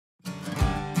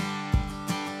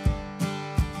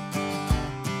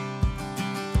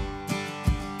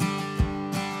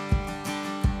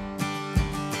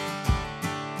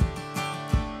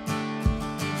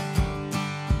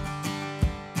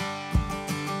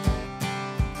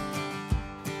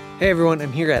Hey everyone,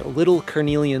 I'm here at Little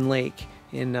Carnelian Lake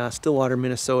in Stillwater,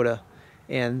 Minnesota.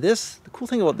 And the cool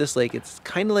thing about this lake, it's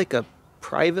kind of like a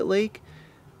private lake,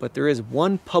 but there is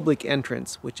one public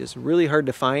entrance, which is really hard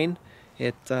to find.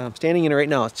 I'm standing in it right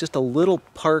now. It's just a little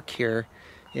park here,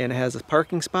 and it has a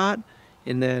parking spot.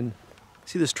 And then,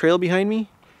 see this trail behind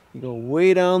me? You go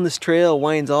way down this trail,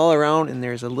 winds all around, and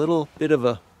there's a little bit of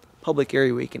a public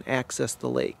area where you can access the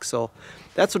lake. So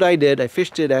that's what I did. I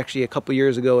fished it actually a couple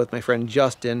years ago with my friend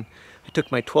Justin. I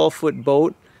took my 12-foot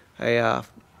boat. I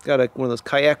got one of those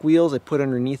kayak wheels I put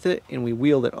underneath it, and we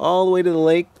wheeled it all the way to the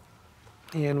lake,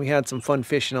 and we had some fun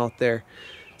fishing out there.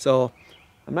 So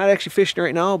I'm not actually fishing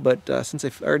right now, but since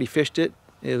I've already fished it,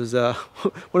 it was one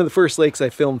of the first lakes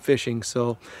I filmed fishing.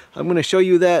 So I'm going to show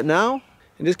you that now.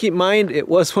 And just keep in mind, it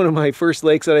was one of my first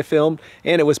lakes that I filmed,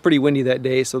 and it was pretty windy that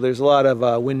day, so there's a lot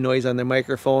of wind noise on the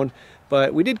microphone.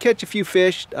 But we did catch a few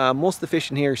fish. Most of the fish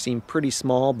in here seemed pretty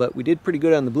small, but we did pretty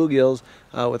good on the bluegills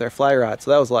with our fly rod, so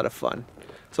that was a lot of fun.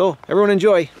 So everyone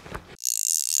enjoy.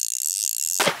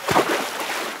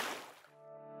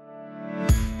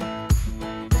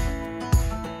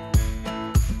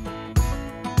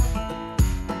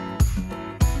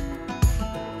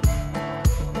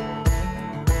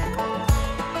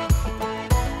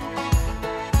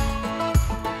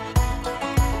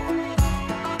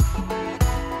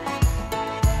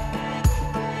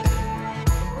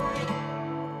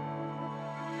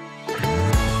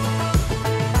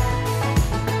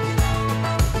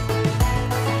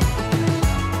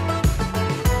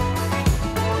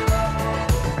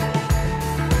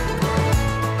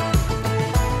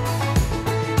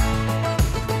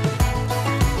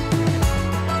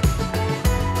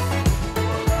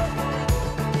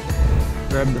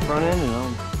 Grab the front end and I'll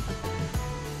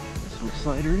this will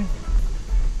slide her in.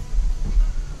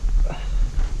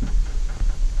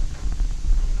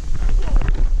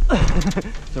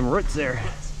 Some roots there.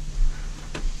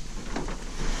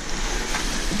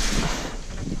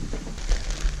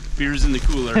 Beer's in the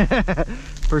cooler.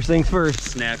 First things first.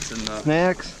 Snacks in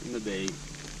the bait.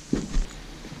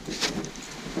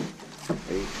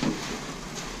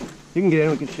 You can get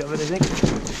in, we can shove it, I think.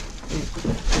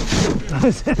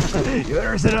 You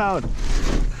better sit down.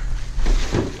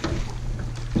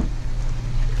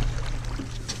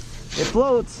 It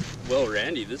floats. Well,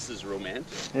 Randy, this is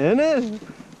romantic. Isn't it?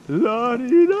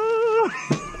 La-dee-da.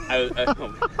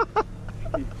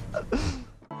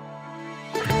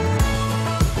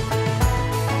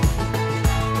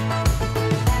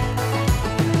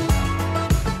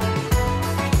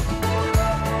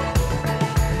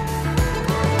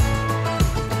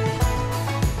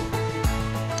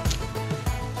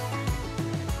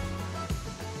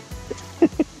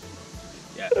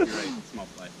 Yeah, you're right. Small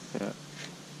fly. Yeah.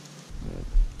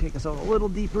 Take us out a little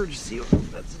deeper to see if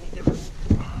that's any different.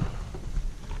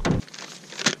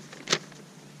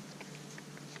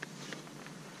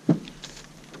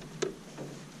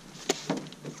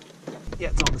 Yeah,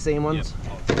 it's all the same ones.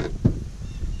 Yep.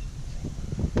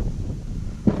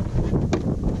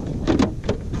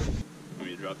 Want me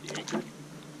to drop the anchor?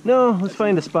 No, let's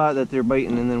find a spot that they're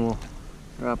biting and then we'll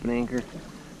drop an anchor.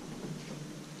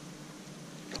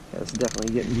 Yeah, it's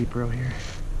definitely getting deeper out here.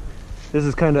 This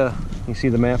is kind of, you see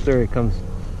the map there? It comes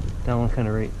down kind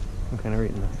of right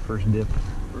in the first dip.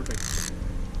 Perfect.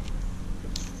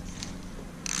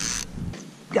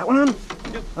 Got one on?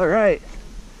 Yep. All right.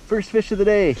 First fish of the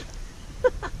day.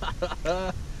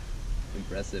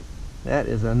 Impressive. That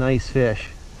is a nice fish.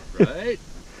 Right?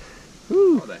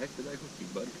 Woo. How the heck did I hook you,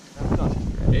 buddy?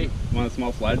 Hey, want a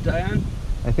small fly to tie on?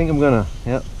 I think I'm gonna,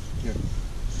 yep. Here.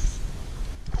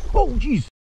 Oh, jeez.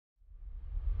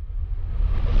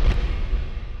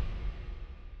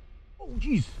 Oh,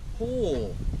 jeez.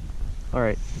 Oh. All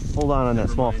right, hold on that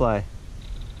small fly.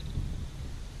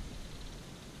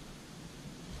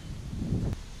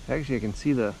 Actually, I can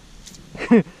see the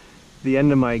the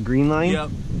end of my green line. Yep.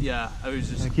 Yeah. I was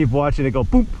just. I keep watching it go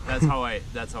boop. That's how I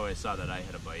saw that I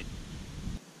had a bite.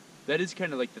 That is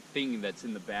kind of like the thing that's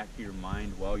in the back of your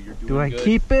mind while you're doing. Do I good.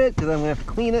 keep it? Because I'm gonna have to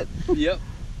clean it. Yep.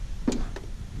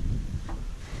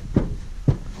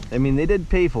 I mean, they did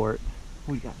pay for it.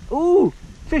 We got. Ooh,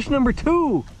 fish number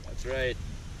 2. That's right.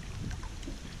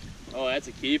 Oh, that's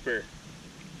a keeper.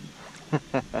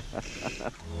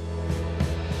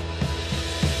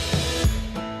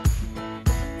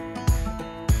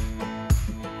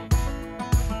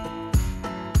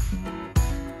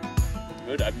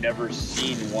 Good. I've never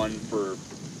seen one for,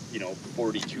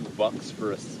 42 bucks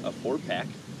for a 4-pack.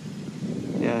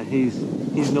 Yeah,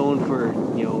 he's known for,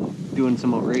 doing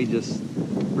some outrageous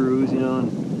brews, and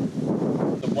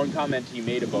The one comment he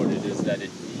made about it is that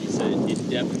he is that it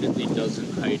definitely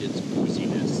doesn't hide its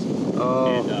booziness.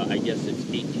 Oh. And I guess it's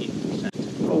 18%.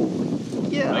 Oh.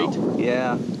 Yeah. Right?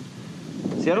 Yeah.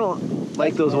 See, I don't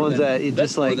like those ones that it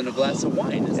that's just like. more than a glass of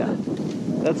wine, isn't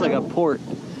it? That's like a port.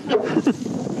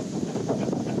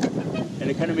 And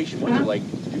it kind of makes you wonder, like,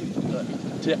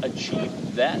 to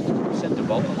achieve that percent of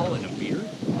alcohol in a beer,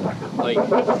 like.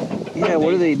 Yeah.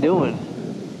 What are they doing?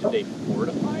 Do they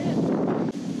fortify it?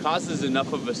 Causes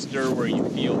enough of a stir where you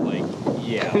feel like,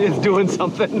 yeah, It's doing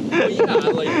something. well, yeah,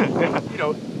 like, you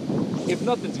know, if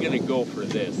nothing's gonna go for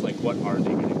this, like, what are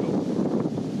they gonna go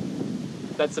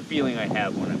for? That's the feeling I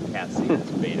have when I'm casting this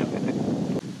beta.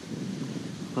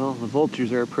 Well, the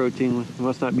vultures are approaching. We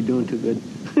must not be doing too good.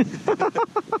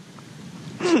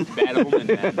 Bad omen,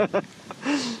 man.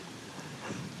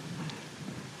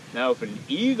 Now, if an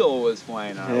eagle was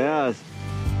flying out, Yes.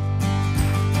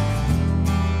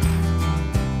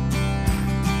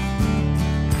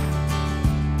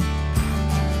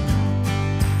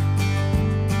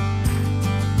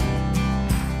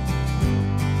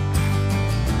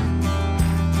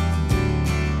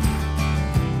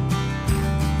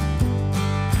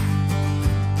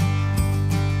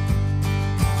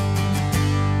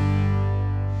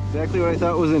 Exactly what I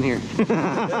thought was in here. good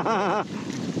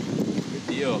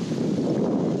deal.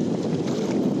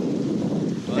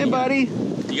 Well, Hey, buddy.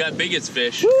 You got biggest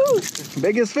fish. Woo!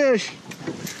 Biggest fish.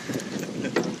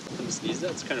 Sneeze,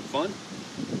 that's kind of fun.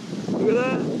 Look at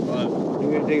that.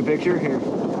 You gonna take a picture? Here.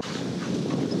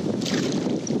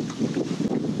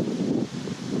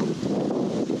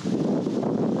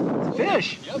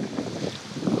 Fish. Yep.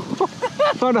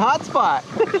 Found a hot spot.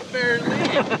 Apparently.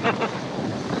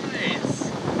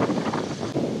 Nice.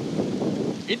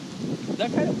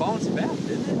 That kind of bounced back,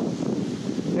 didn't it?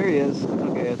 There he is.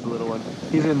 Okay, that's a little one.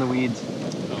 He's in the weeds.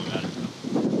 Oh, got it.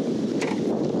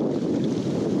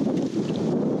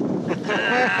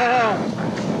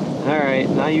 All right,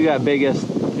 now you got biggest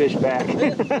fish back. There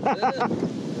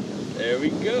we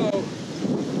go.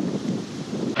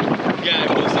 Yeah,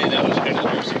 I will say that was kind of the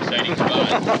most exciting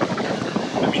spot.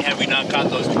 I mean, had we not caught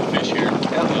those two fish here? Yep.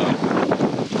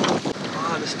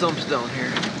 The stumps down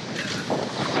here.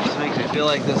 This makes me feel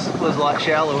like this was a lot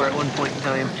shallower at one point in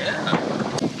time. Yeah.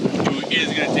 It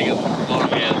is going to take a long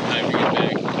time to get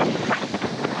back.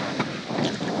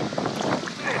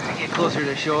 As we get closer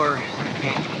to shore,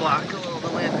 can't block a little of the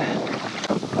wind.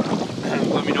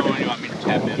 Let me know when you want me to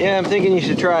tap in. Yeah, I'm thinking you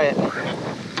should try it.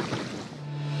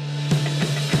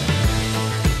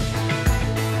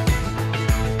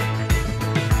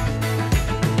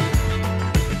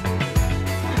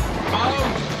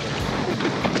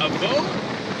 A boat?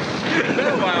 It's been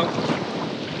a while.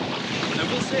 I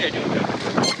will say I do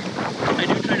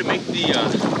try to make the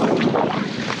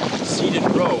seated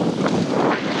row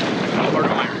part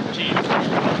of my routine.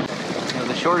 You know,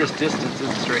 the shortest distance is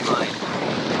a straight line.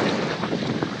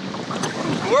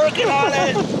 Working on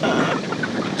it!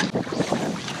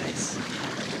 Nice.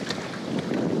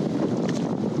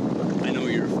 I know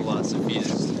your philosophy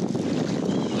is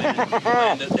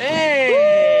land it.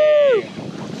 Hey!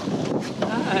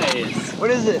 Nice. What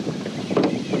is it?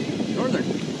 Northern.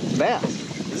 Bass.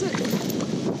 Is it?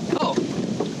 Oh.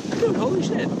 Dude, holy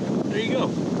shit. There you go.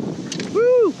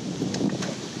 Woo!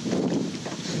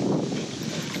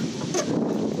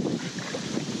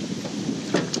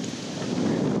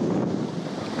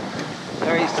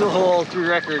 Alright, you still hold 3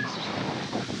 records.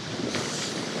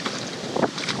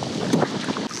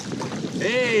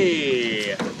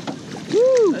 Hey!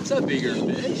 Woo! That's a bigger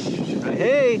fish.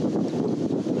 Hey!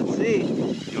 Let's see.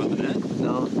 You want the net?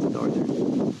 No, it's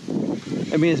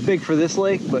northern. I mean, it's big for this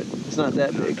lake, but it's not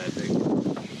that big. Not that big.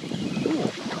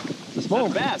 It's a small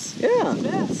Not a bass. Yeah. It's a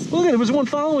bass. Look at it, there was one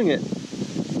following it.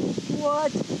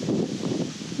 What?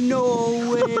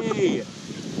 No way!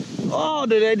 Oh,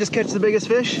 did I just catch the biggest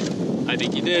fish? I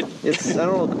think you did. It's, I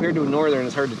don't know, compared to a northern,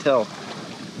 it's hard to tell.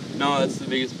 No, that's the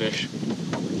biggest fish.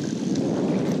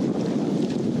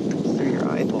 It's through your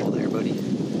eyeball there, buddy.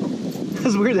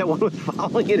 It's weird that one was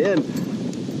following it in.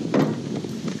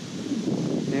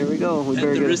 There we go. We At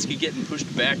better the get risk of getting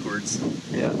pushed backwards.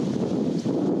 Yeah.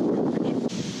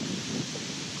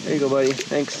 There you go, buddy.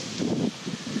 Thanks.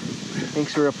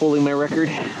 Thanks for upholding my record.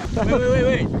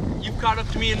 Wait. You've caught up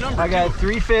to me in number. I got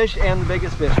 3 fish and the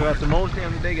biggest fish. So that's the most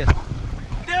and the biggest.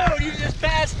 Dude, you just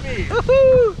passed me!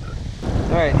 Woohoo!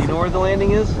 All right, do you know where the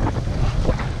landing is?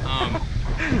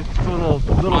 It's a little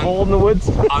hole in the woods.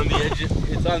 On the edge.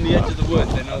 It's on the edge of the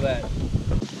woods. I know that.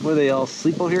 Where they all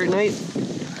sleep out here at night?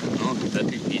 Oh, would that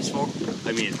be peaceful?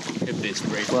 I mean, if they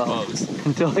spray for bugs.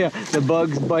 Until the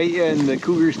bugs bite you and the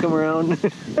cougars come around.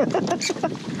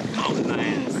 Oh,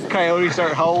 nice. Coyotes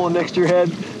start howling next to your head.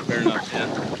 Fair enough, yeah.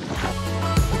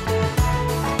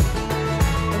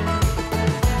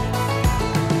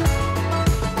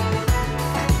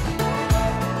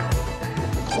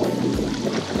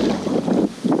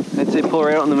 pull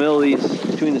right out in the middle of these,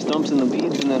 between the stumps and the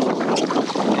weeds, and then we'll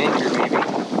anchor maybe.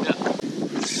 Yeah.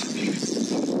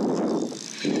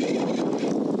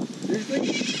 Seriously?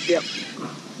 Yep.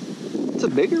 It's a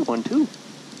bigger one too.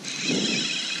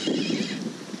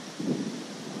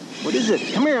 What is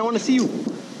it? Come here, I want to see you. Maybe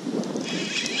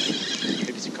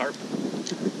it's a carp.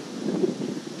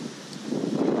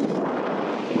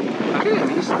 Look at him,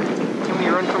 he's giving me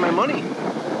a run for my money.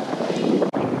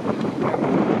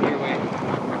 Your way.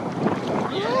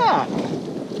 Yeah!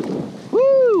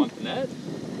 Woo! Want the net?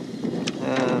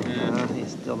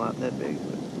 He's still not that big.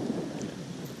 But...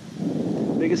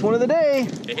 biggest one of the day.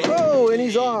 Hey. Oh, and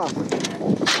he's off.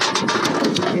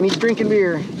 And he's drinking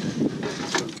beer.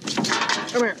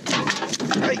 Come here.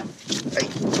 Hey, hey,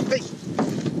 hey.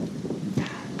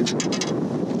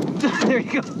 There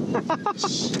you go.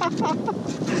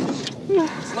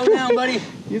 Slow down, buddy.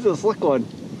 He's a slick one.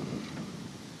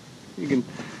 You can.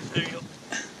 There you go.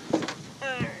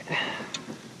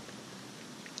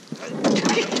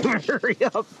 Hurry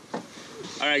up.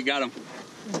 All right, got him.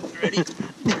 Ready?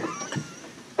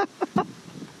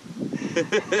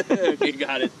 Okay,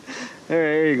 got it. All right,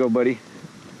 there you go, buddy.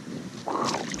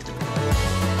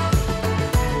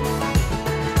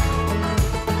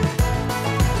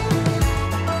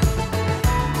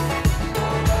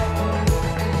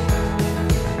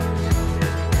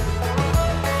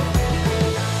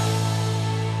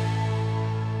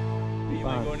 You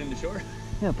mind going in the shore?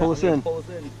 Yeah, pull us in. Pull us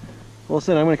in. Pull us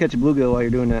in. I'm going to catch a bluegill while you're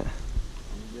doing that.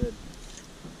 Good.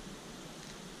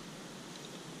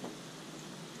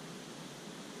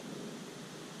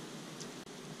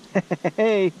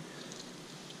 Hey!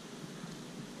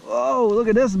 Whoa, look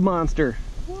at this monster.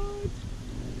 What?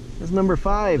 That's number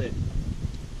 5.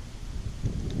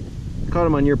 Caught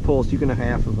him on your pole, so you can have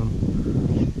half of them.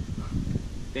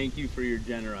 Thank you for your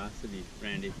generosity,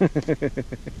 Randy. You're too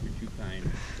kind.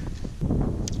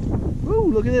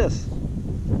 Woo, look at this.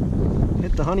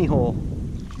 Hit the honey hole.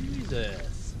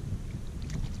 Jesus.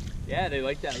 Yeah, they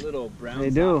like that little brown They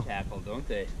do. soft tackle, don't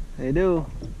they? They do.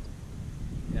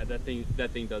 Yeah, that thing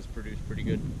does produce pretty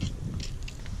good. Dude,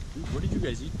 what did you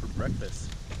guys eat for breakfast?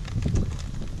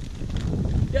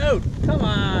 Dude, come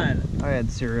on! I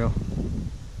had cereal.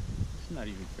 It's not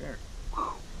even fair.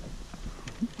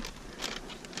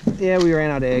 Yeah, we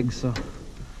ran out of eggs, so I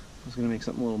was going to make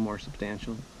something a little more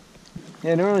substantial.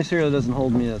 Yeah, normally cereal doesn't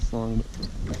hold me this long, but...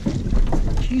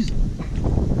 Jeez.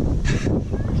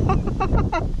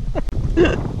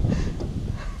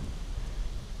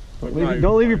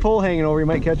 Don't leave your pole hanging over, you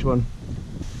might catch one.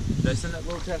 Did I send that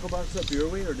little tackle box up your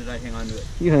way, or did I hang on to it?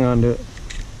 You hang on to it.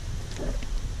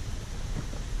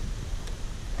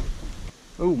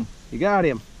 Boom, you got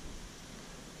him.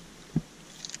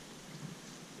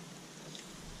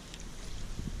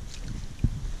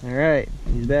 All right,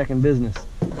 he's back in business.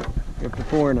 You're up to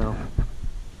 4 now.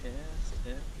 Cast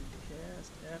after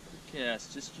cast after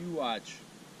cast. Just you watch.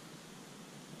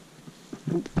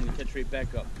 I'm gonna catch right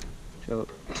back up. Show it.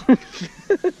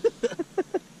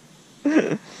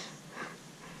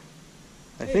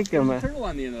 I think there's I'm a turtle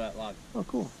on the end of that log. Oh,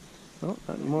 cool. Oh,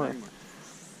 not anymore.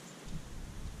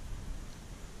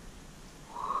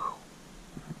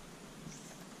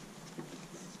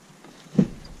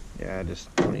 Yeah, I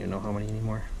just don't even know how many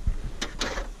anymore.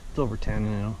 It's over 10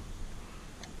 now.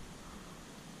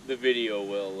 The video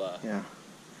will. Yeah.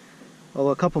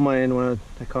 Although a couple of mine, when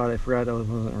I caught, I forgot I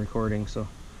wasn't recording, so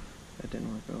that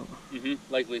didn't work out.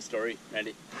 Likely story,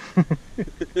 Randy.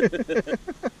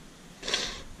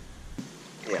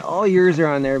 Yeah, all yours are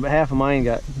on there, but half of mine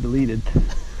got deleted.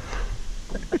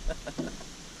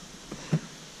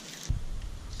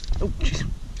 Oh, jeez.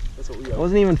 That's what we I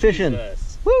wasn't even fishing.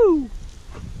 Jesus. Woo!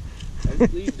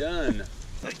 Nicely done.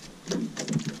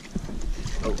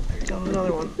 Oh, there goes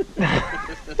another one.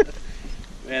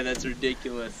 Man, that's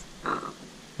ridiculous.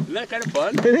 Isn't that kind of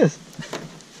fun? It is.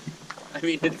 I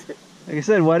mean, it's... Like I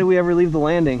said, why do we ever leave the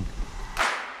landing?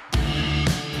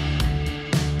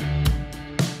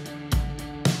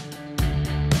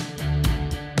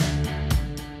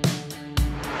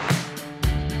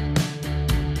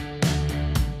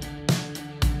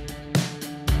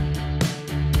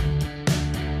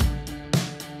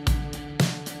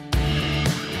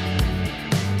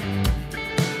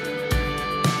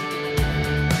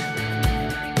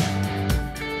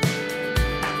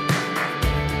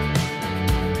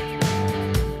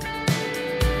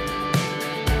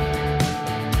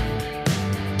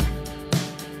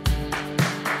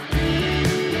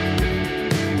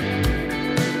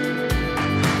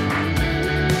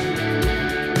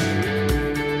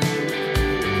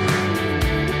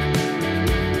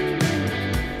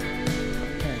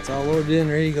 It's all loaded in,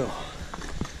 ready to go.